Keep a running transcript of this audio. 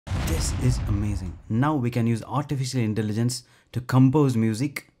This is amazing. Now we can use artificial intelligence to compose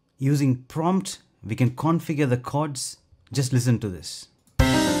music. Using prompt, we can configure the chords. Just listen to this.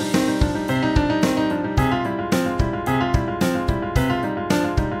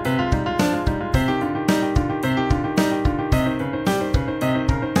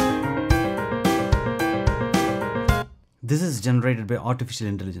 This is generated by artificial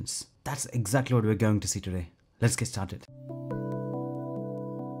intelligence. That's exactly what we're going to see today. Let's get started.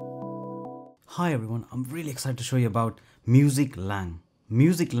 Hi everyone, I'm really excited to show you about MusicLang.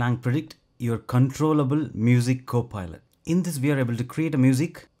 MusicLang Predict, your controllable music co-pilot. In this, we are able to create a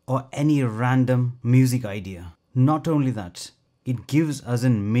music or any random music idea. Not only that, it gives us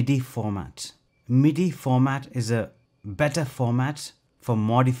in MIDI format. MIDI format is a better format for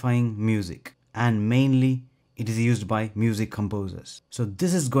modifying music, and mainly it is used by music composers. So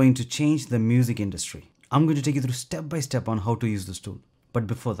this is going to change the music industry. I'm going to take you through step by step on how to use this tool. But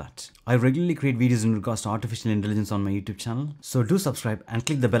before that, I regularly create videos in regards to artificial intelligence on my YouTube channel. So do subscribe and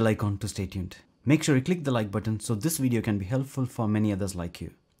click the bell icon to stay tuned. Make sure you click the like button so this video can be helpful for many others like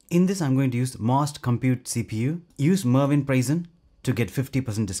you. In this, I'm going to use Massed Compute CPU. Use Mervin Pricing to get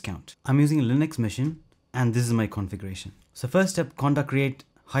 50% discount. I'm using a Linux machine and this is my configuration. So first step, conda create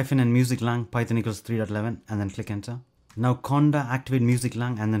hyphen and MusicLang Python equals 3.11 and then click enter. Now conda activate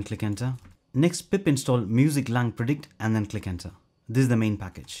MusicLang and then click enter. Next pip install MusicLang Predict and then click enter. This is the main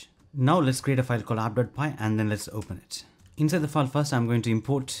package. Now let's create a file called app.py and then let's open it. Inside the file first, I'm going to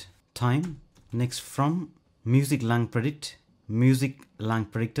import time. Next from MusicLang Predict, MusicLang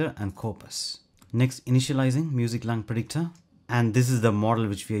Predictor and corpus. Next initializing MusicLang Predictor. And this is the model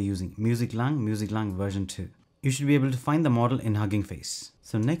which we are using. MusicLang version 2. You should be able to find the model in Hugging Face.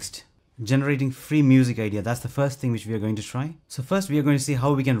 So next, generating free music idea. That's the first thing which we are going to try. So first we are going to see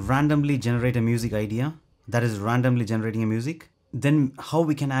how we can randomly generate a music idea. That is randomly generating a music. Then how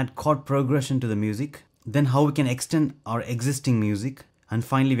we can add chord progression to the music. Then how we can extend our existing music. And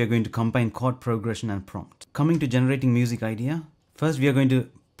finally, we are going to combine chord progression and prompt. Coming to generating music idea. First, we are going to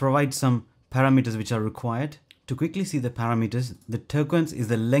provide some parameters which are required. To quickly see the parameters, the tokens is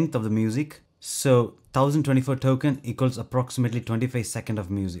the length of the music. So 1024 token equals approximately 25 seconds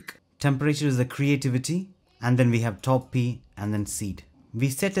of music. Temperature is the creativity, and then we have top P and then seed. We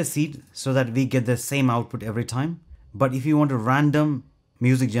set a seed so that we get the same output every time. But if you want a random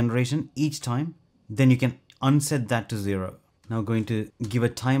music generation each time, then you can unset that to 0. Now going to give a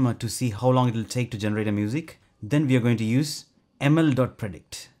timer to see how long it will take to generate a music. Then we are going to use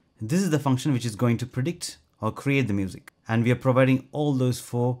ml.predict. This is the function which is going to predict or create the music. And we are providing all those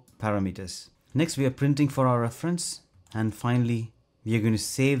 4 parameters. Next, we are printing for our reference. And finally, we are going to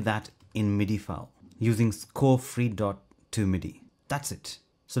save that in MIDI file using scorefree.toMIDI. That's it.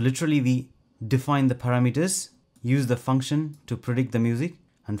 So literally we define the parameters, use the function to predict the music,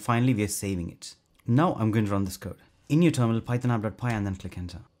 and finally we are saving it. Now I'm going to run this code. In your terminal, python app.py and then click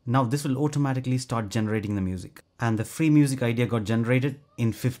enter. Now this will automatically start generating the music. And the free music idea got generated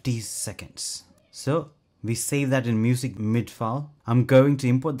in 50 seconds. So we save that in music mid file. I'm going to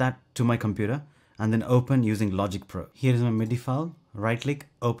import that to my computer and then open using Logic Pro. Here is my MIDI file. Right click,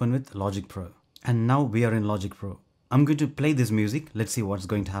 open with Logic Pro. And now we are in Logic Pro. I'm going to play this music. Let's see what's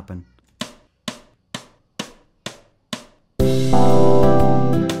going to happen.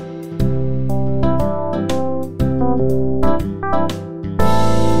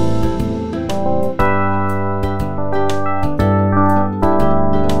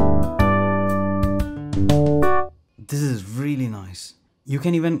 This is really nice. You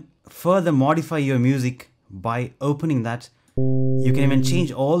can even further modify your music by opening that. You can even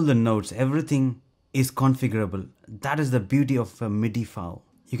change all the notes. Everything is configurable. That is the beauty of a MIDI file.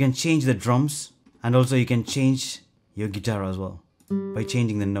 You can change the drums and also you can change your guitar as well by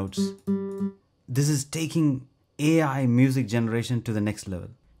changing the notes. This is taking AI music generation to the next level.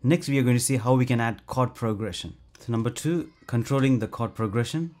 Next, we are going to see how we can add chord progression. So number 2, controlling the chord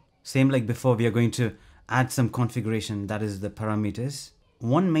progression. Same like before, we are going to add some configuration, that is the parameters.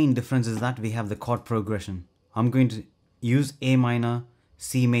 One main difference is that we have the chord progression. I'm going to use A minor,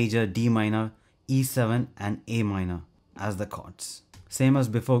 C major, D minor, E7 and A minor as the chords. Same as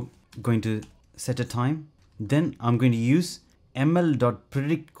before, going to set a time. Then I'm going to use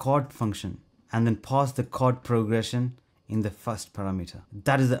ml.predict chord function and then pass the chord progression in the first parameter.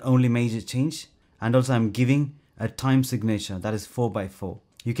 That is the only major change. And also I'm giving a time signature that is 4x4.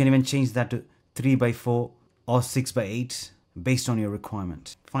 You can even change that to 3x4 or 6x8 based on your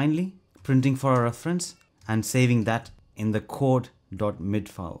requirement. Finally, printing for our reference and saving that in the chord.mid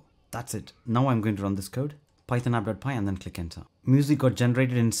file. That's it. Now I'm going to run this code, python app.py and then click enter. Music got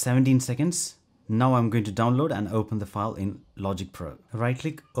generated in 17 seconds. Now I'm going to download and open the file in Logic Pro. Right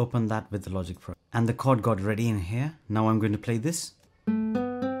click, open that with the Logic Pro. And the chord got ready in here. Now I'm going to play this.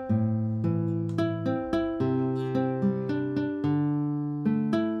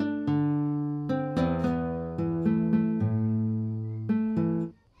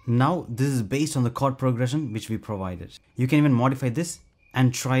 Now this is based on the chord progression which we provided. You can even modify this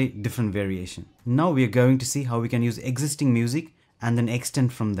and try different variation. Now we are going to see how we can use existing music and then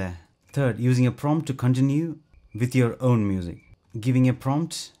extend from there. Third, using a prompt to continue with your own music. Giving a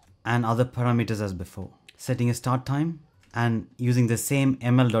prompt and other parameters as before. Setting a start time and using the same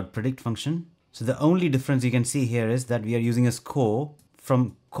ml.predict function. So the only difference you can see here is that we are using a score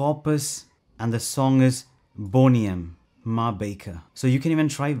from Corpus and the song is Boniem, Ma Baker. So you can even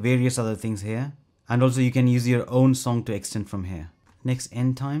try various other things here. And also you can use your own song to extend from here. Next,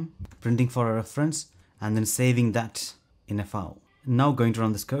 end time, printing for a reference and then saving that in a file. Now going to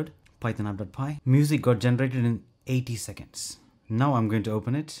run this code, python app.py. Music got generated in 80 seconds. Now I'm going to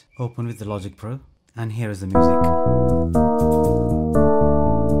open it, open with the Logic Pro, and here is the music.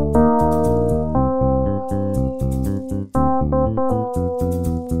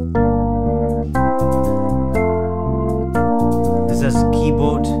 This has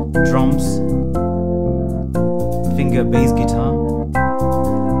keyboard, drums, finger bass guitar,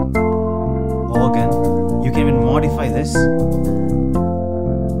 organ. You can even modify this.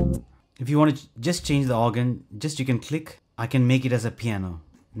 If you want to just change the organ, just you can click. I can make it as a piano.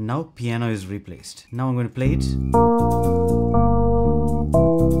 Now piano is replaced. Now I'm going to play it.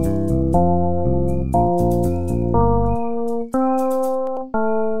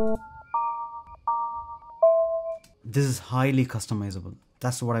 This is highly customizable.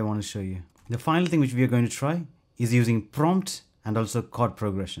 That's what I want to show you. The final thing which we are going to try is using prompt and also chord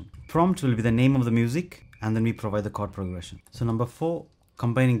progression. Prompt will be the name of the music and then we provide the chord progression. So number 4,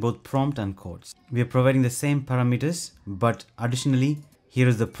 combining both prompt and chords. We are providing the same parameters, but additionally, here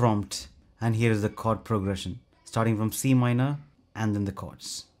is the prompt and here is the chord progression, starting from C minor and then the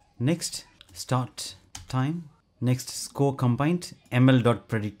chords. Next, start time. Next, score combined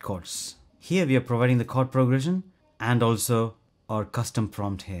ml.predict chords. Here we are providing the chord progression and also our custom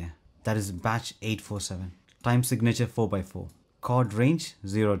prompt here. That is batch 847. Time signature 4x4. Chord range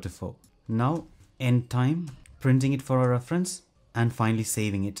 0 to 4. Now, end time, printing it for our reference, and finally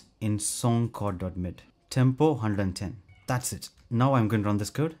saving it in song chord.mid. Tempo 110. That's it. Now I'm going to run this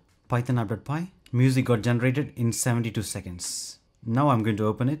code. Python app.py. Music got generated in 72 seconds. Now I'm going to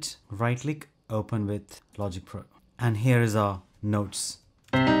open it. Right click, open with Logic Pro. And here is our notes.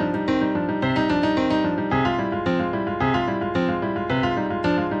 It's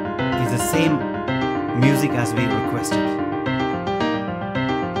the same music as we requested.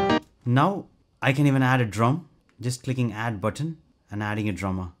 Now I can even add a drum. Just clicking add button and adding a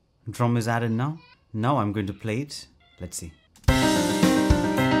drummer. Drum is added now. Now I'm going to play it. Let's see.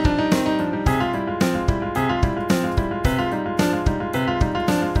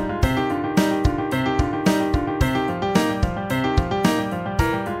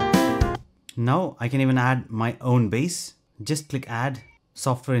 Now I can even add my own bass. Just click add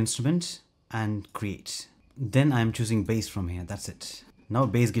software instrument and create. Then I'm choosing bass from here. That's it. Now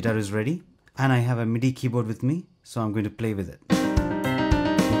bass guitar is ready. And I have a MIDI keyboard with me, so I'm going to play with it.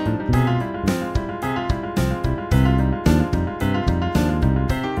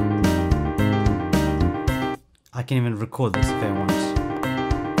 I can even record this if I want.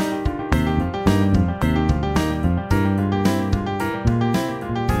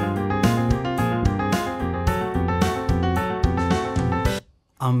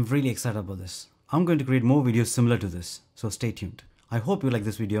 I'm really excited about this. I'm going to create more videos similar to this, so stay tuned. I hope you like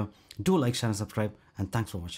this video. Do like, share and subscribe, and thanks for watching.